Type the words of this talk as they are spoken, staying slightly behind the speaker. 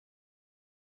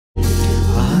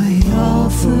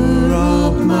offer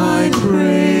up my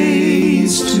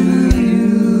praise to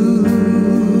you.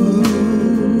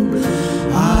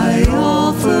 I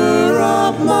offer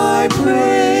up my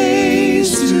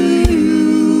praise to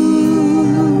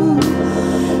you,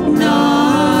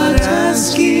 not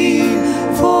asking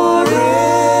for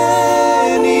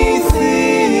anything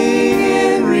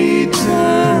in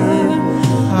return.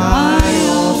 I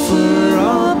offer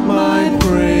up my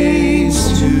praise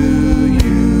to you.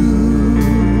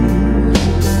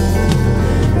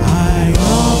 I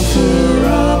offer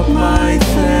up my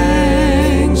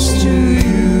thanks to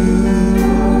you.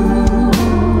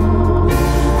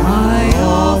 I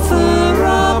offer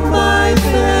up my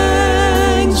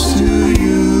thanks to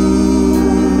you,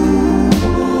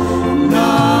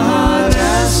 not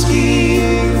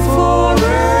asking for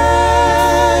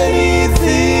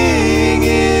anything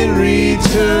in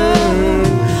return.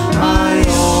 I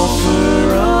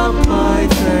offer up my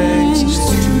thanks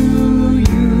to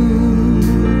you.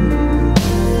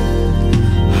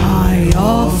 I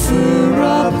offer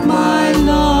up my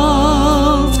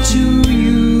love to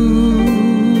you.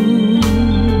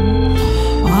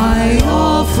 I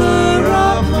offer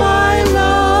up my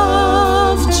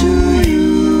love to you,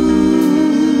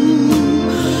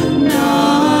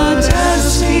 not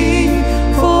asking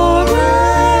for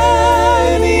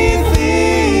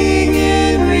anything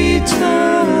in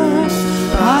return.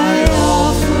 I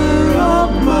offer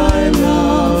up my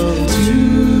love to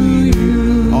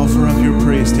you. Offer up your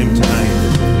praise to Him tonight.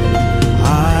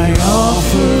 I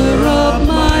offer up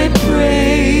my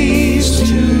praise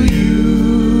to you.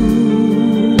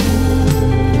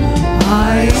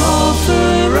 I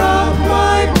offer up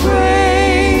my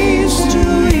praise to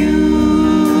you,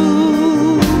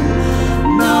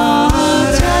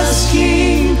 not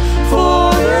asking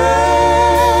for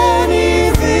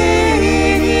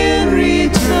anything in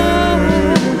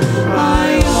return.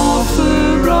 I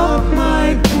offer up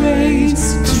my praise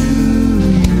to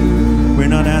you. We're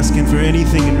not asking for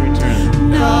anything in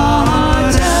return.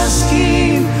 Not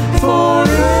asking for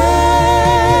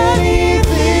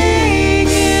anything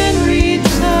in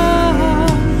return.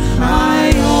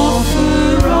 I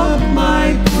offer up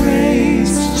my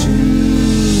praise to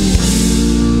you.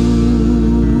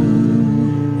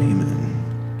 Amen.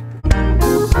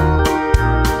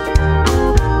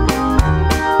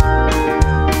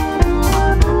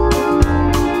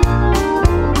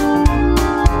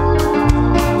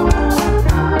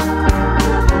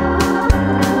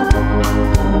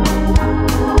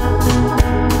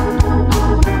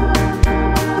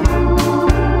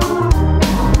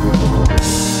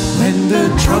 When the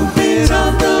trumpet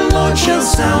of the Lord shall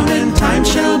sound, and time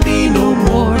shall be no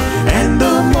more, and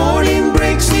the morning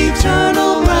breaks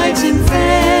eternal light and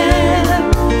fair.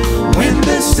 When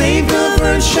the saved of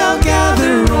earth shall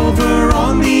gather over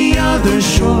on the other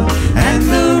shore, and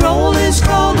the roll is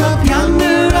called up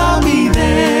yonder, I'll be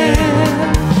there.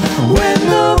 When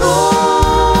the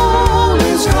roll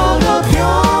is called up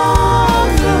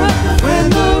yonder, when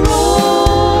the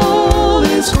roll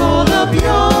is called up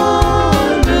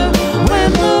yonder,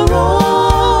 when the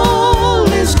roll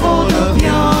is called up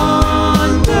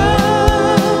yonder,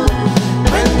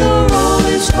 when the roll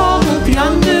is called up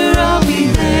yonder, I'll be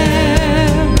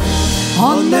there.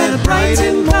 On that bright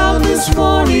and cloudless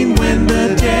morning, when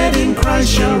the dead in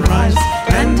Christ shall rise,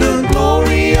 and the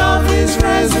glory of His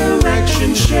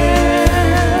resurrection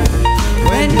share.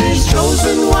 When His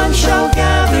chosen ones shall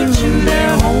gather to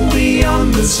their home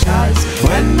beyond the skies,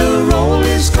 when the roll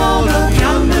is called up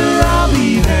yonder, I'll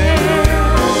be there.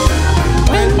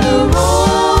 When the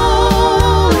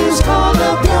roll is called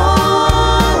up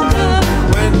yonder,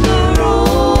 when the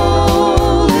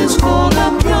roll is called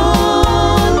up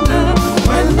yonder,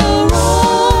 when the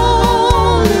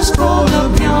roll is called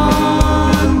up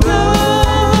yonder,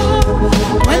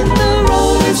 when the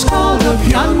roll is called up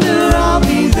yonder, I'll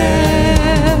be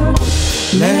there.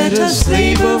 Let us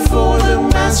labor for the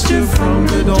Master from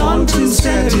the dawn till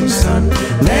setting sun.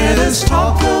 Let us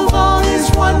talk of all His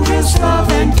wondrous love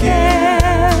and care.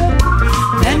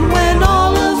 Then when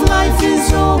all of life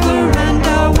is over and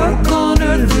our work on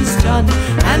earth is done,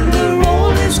 and the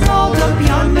roll is called up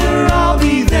yonder, I'll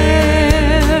be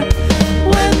there.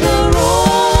 When the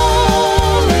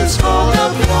roll is called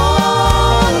up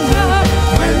yonder,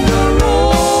 when the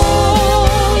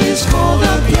roll is called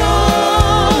up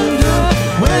yonder,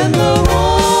 when the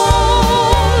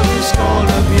roll is called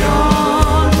up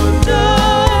yonder,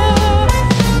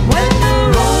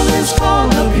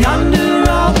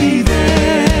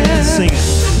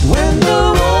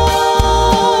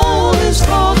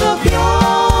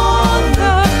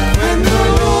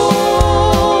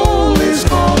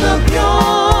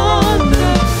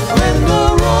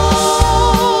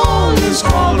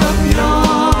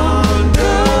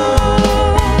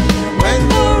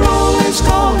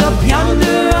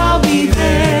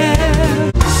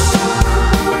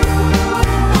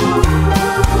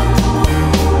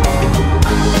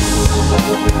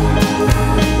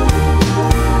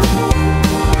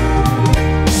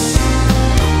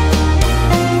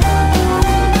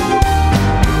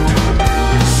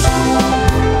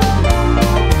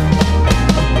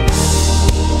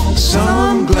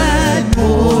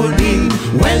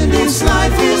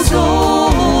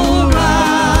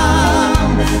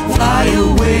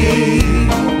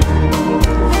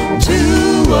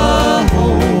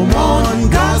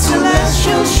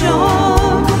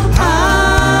 shore,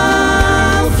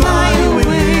 I'll fly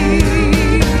away.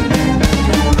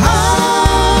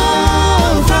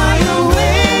 I'll fly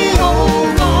away,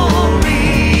 oh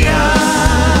glory,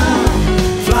 I'll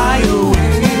fly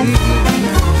away.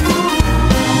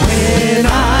 When I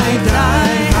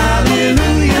die,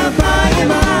 hallelujah, by and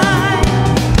by,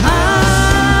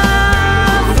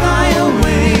 I'll fly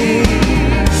away.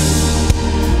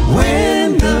 When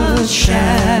the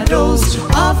shadows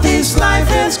of this life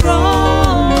has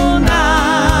grown,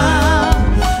 I'll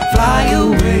fly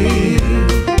away.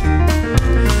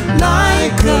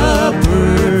 Like a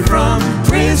bird from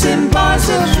prison bars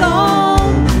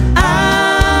alone,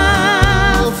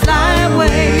 I'll fly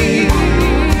away.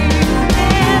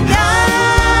 And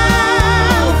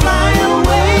I'll fly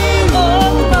away, oh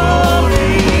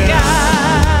glory,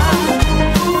 I'll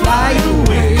fly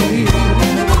away.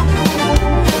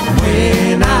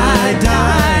 When I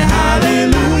die,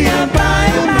 hallelujah, by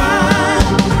and by,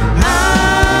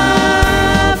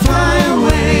 I'll fly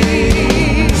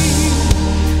away.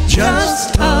 Just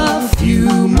a few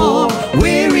more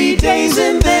weary days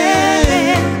and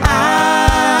then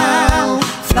I'll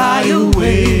fly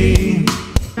away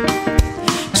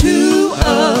to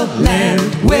a land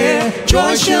where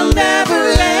joy shall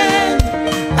never end.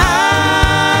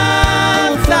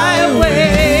 I'll fly away.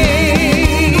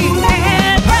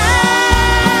 And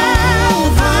I'll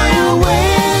fly away,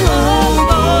 oh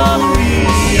glory,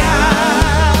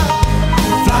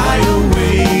 I'll fly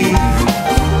away.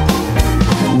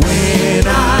 When I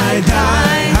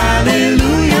die,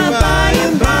 hallelujah, by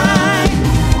and by,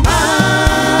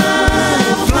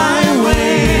 I'll fly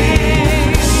away.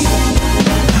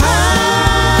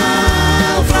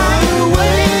 I'll fly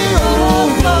away, oh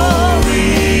glory,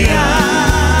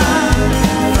 I'll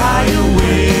fly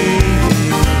away.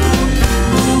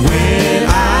 When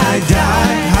I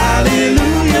die,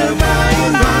 hallelujah, by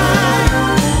and by,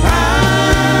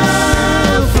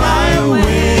 I'll fly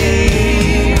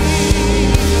away.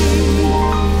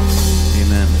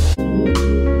 Amen.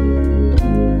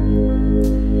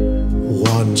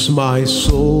 Once my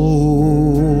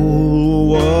soul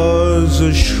was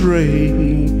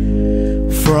astray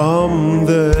from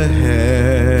the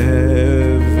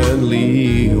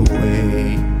heavenly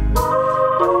way,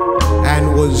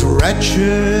 and was wretched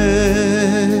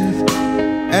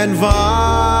and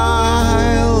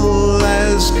vile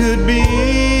as could be.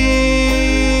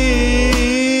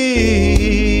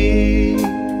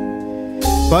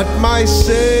 But my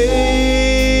Savior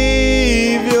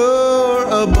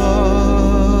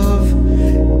above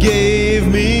gave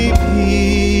me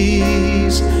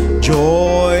peace,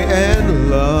 joy, and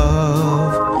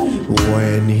love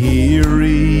when He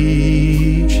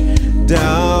reached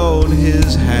down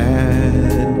His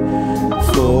hand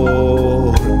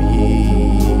for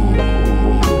me.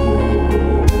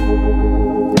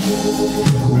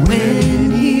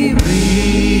 When He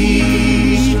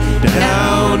reached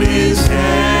down His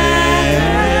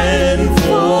hand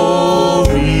for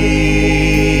me.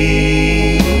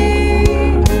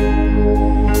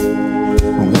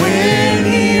 When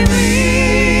He reached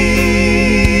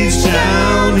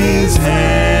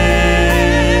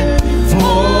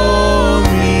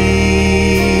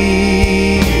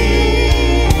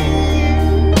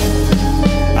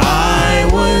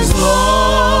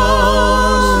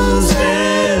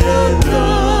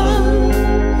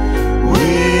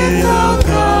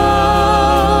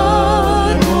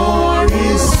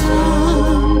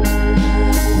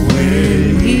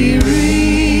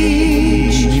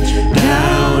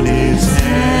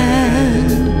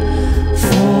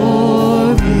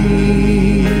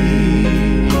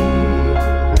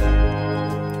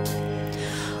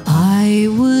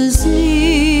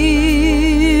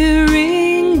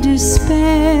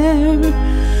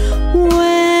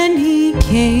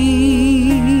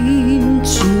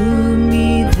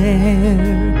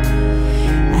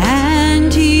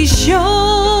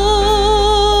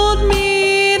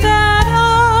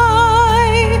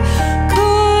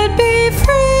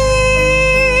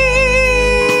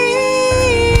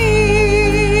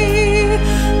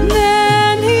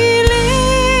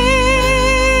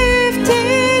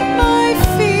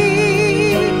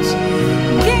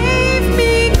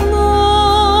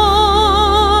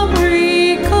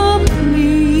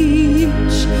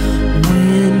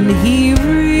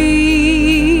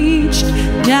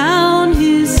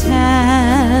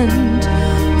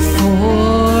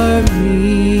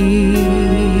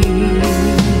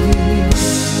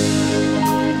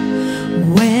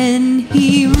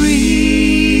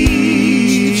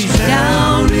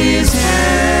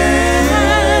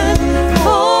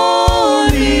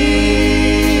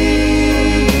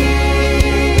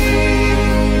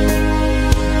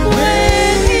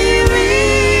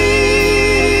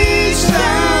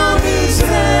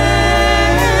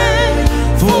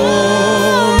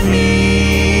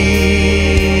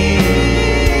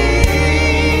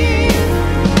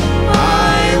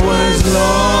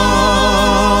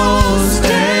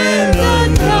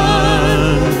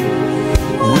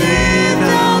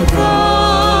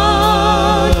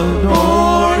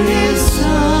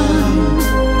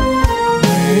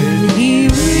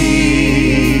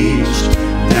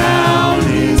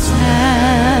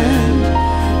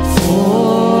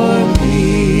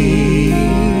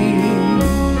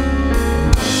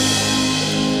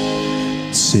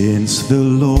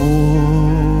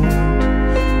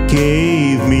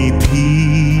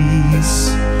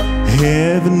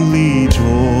heavenly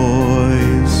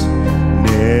joys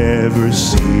never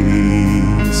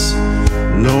cease.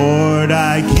 Lord,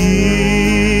 I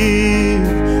give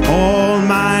all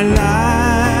my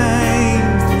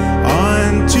life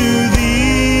unto Thee.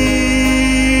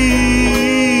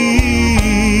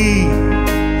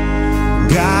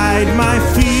 Guide my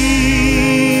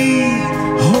feet,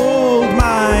 hold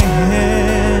my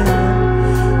hand,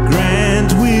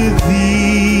 grant with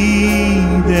Thee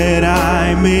that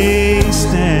I may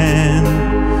stand.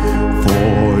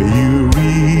 For You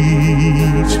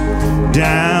reach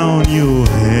down Your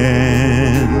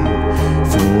hand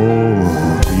for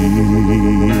me.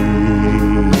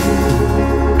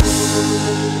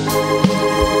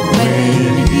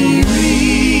 When He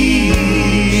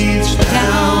reached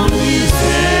down His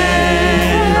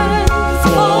hand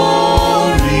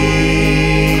for me.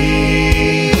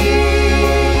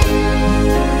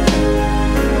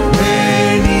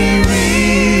 When He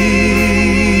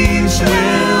reached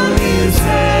down His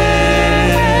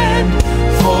hand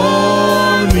for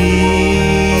me.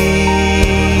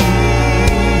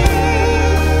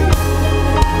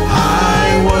 I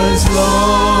was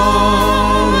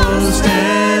lost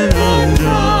and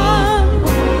undone,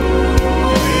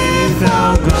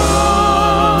 without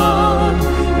God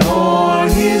or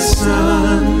His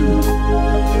Son.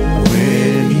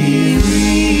 When He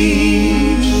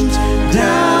reached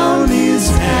down His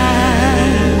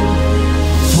hand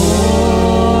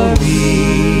for me.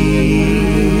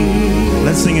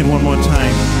 Let's sing it one more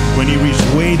time. When He reached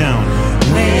way down.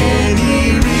 When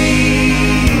He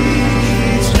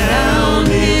reached down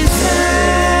His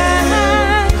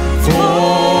hand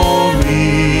for me.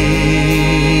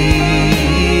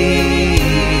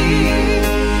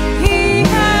 He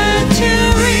had to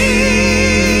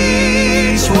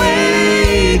reach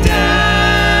way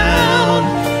down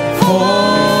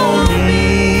for me.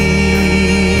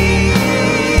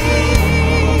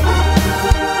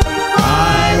 I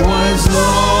was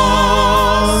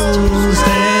lost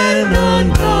and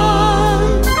undone,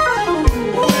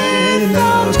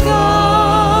 without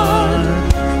God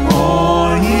or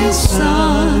His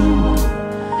Son.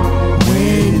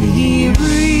 When He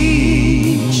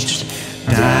reached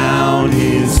down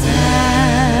His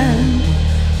hand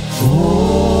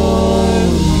for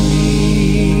me.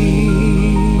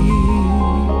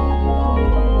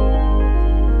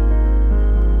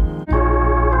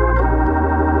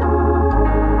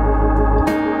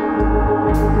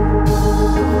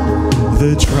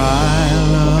 The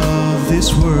trial of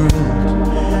this world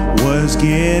was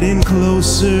getting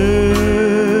closer.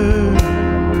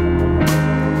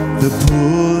 The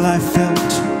pull I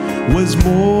felt was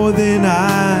more than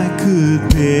I could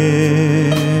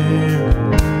bear,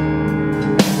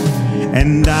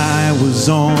 and I was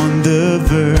on the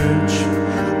verge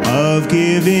of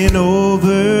giving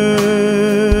over.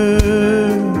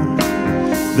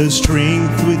 The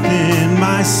strength within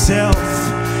myself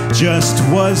just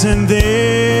wasn't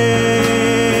there,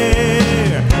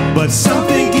 but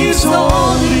something keeps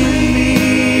holding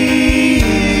me.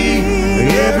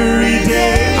 Every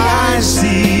day I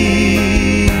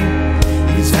see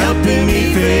He's helping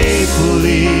me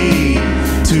faithfully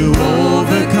to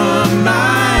overcome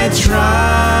my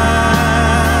trials,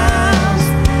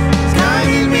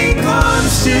 guiding me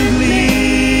constantly,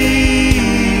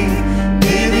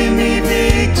 giving me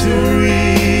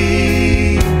victory.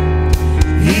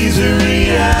 He's a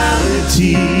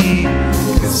reality,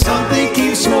 'cause something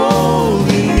keeps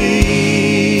holding me.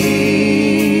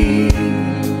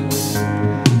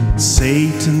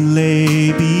 Satan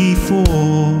lay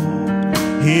before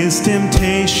his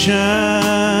temptation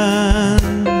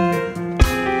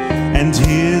and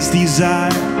his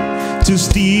desire to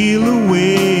steal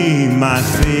away my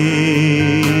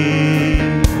faith.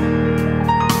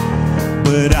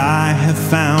 But I have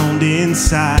found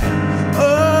inside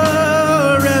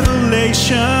a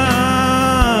revelation,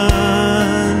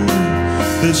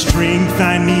 the strength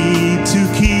I need to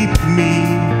keep me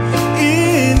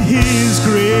in His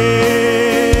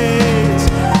grace.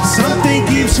 Something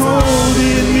keeps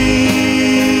holding me.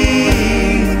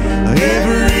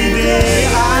 Every day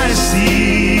I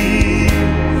see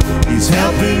He's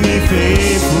helping me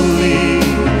faithfully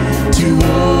to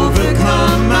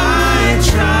overcome my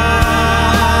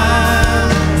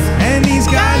trials, and He's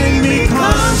guiding me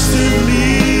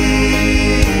constantly,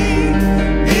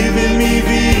 giving me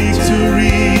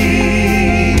victory.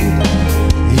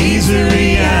 He's a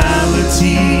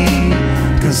reality,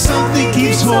 'cause something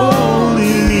keeps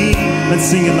holding me. Let's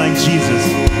sing it like Jesus.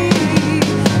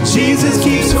 Jesus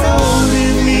keeps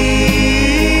holding me.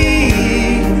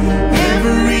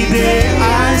 Every day I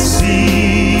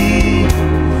see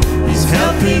He's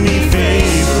helping me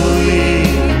faithfully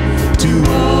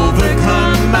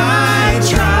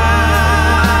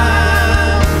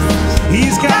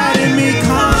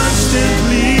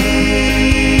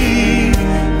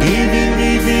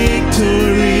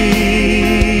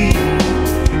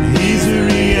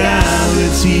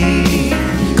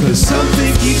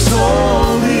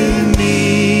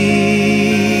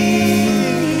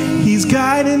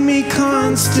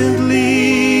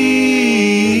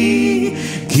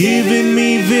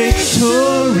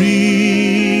victory.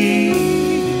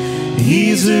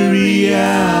 He's a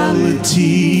reality,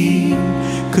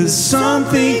 'cause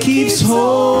something keeps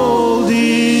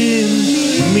holding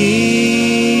me.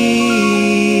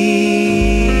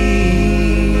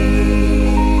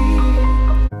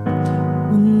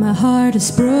 When my heart is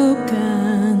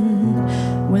broken,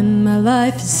 when my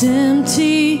life is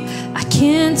empty, I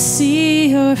can't see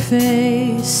your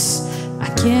face, I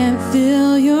can't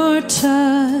feel your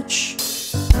touch.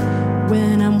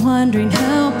 When I'm wandering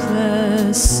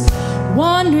helpless,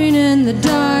 wandering in the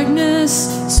darkness,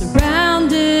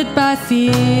 surrounded by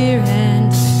fear and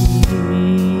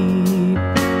defeat,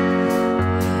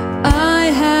 I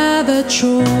have a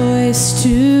choice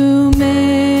to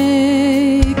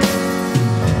make.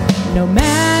 No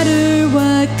matter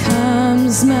what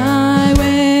comes my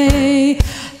way,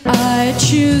 I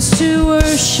choose to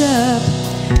worship,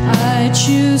 I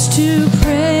choose to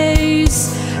praise,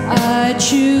 I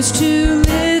choose to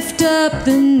lift up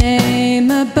the name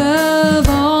above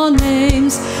all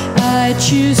names. I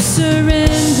choose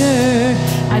surrender,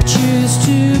 I choose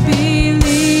to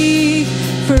believe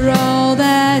for all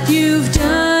that you've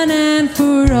done and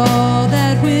for all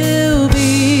that will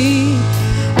be.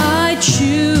 I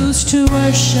choose to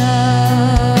worship.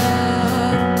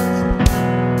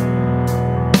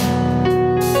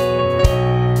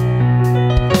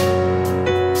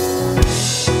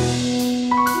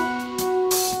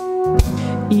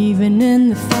 Even in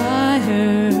the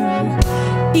fire,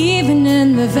 even in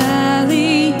the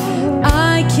valley,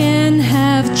 I can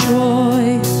have joy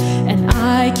and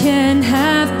I can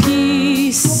have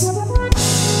peace.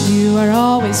 You are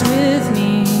always with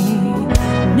me,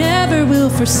 never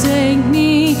will forsake me.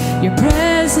 Your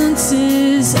presence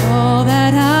is all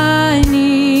that I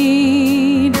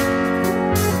need.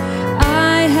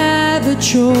 I have a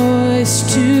choice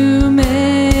to make.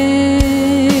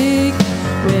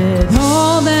 With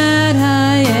all that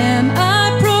I am, I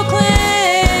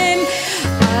proclaim,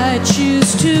 I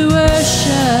choose to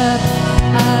worship,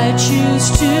 I choose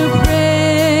to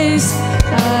praise,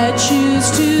 I choose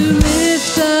to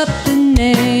lift up the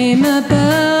name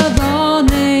above all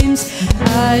names.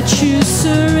 I choose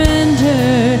surrender,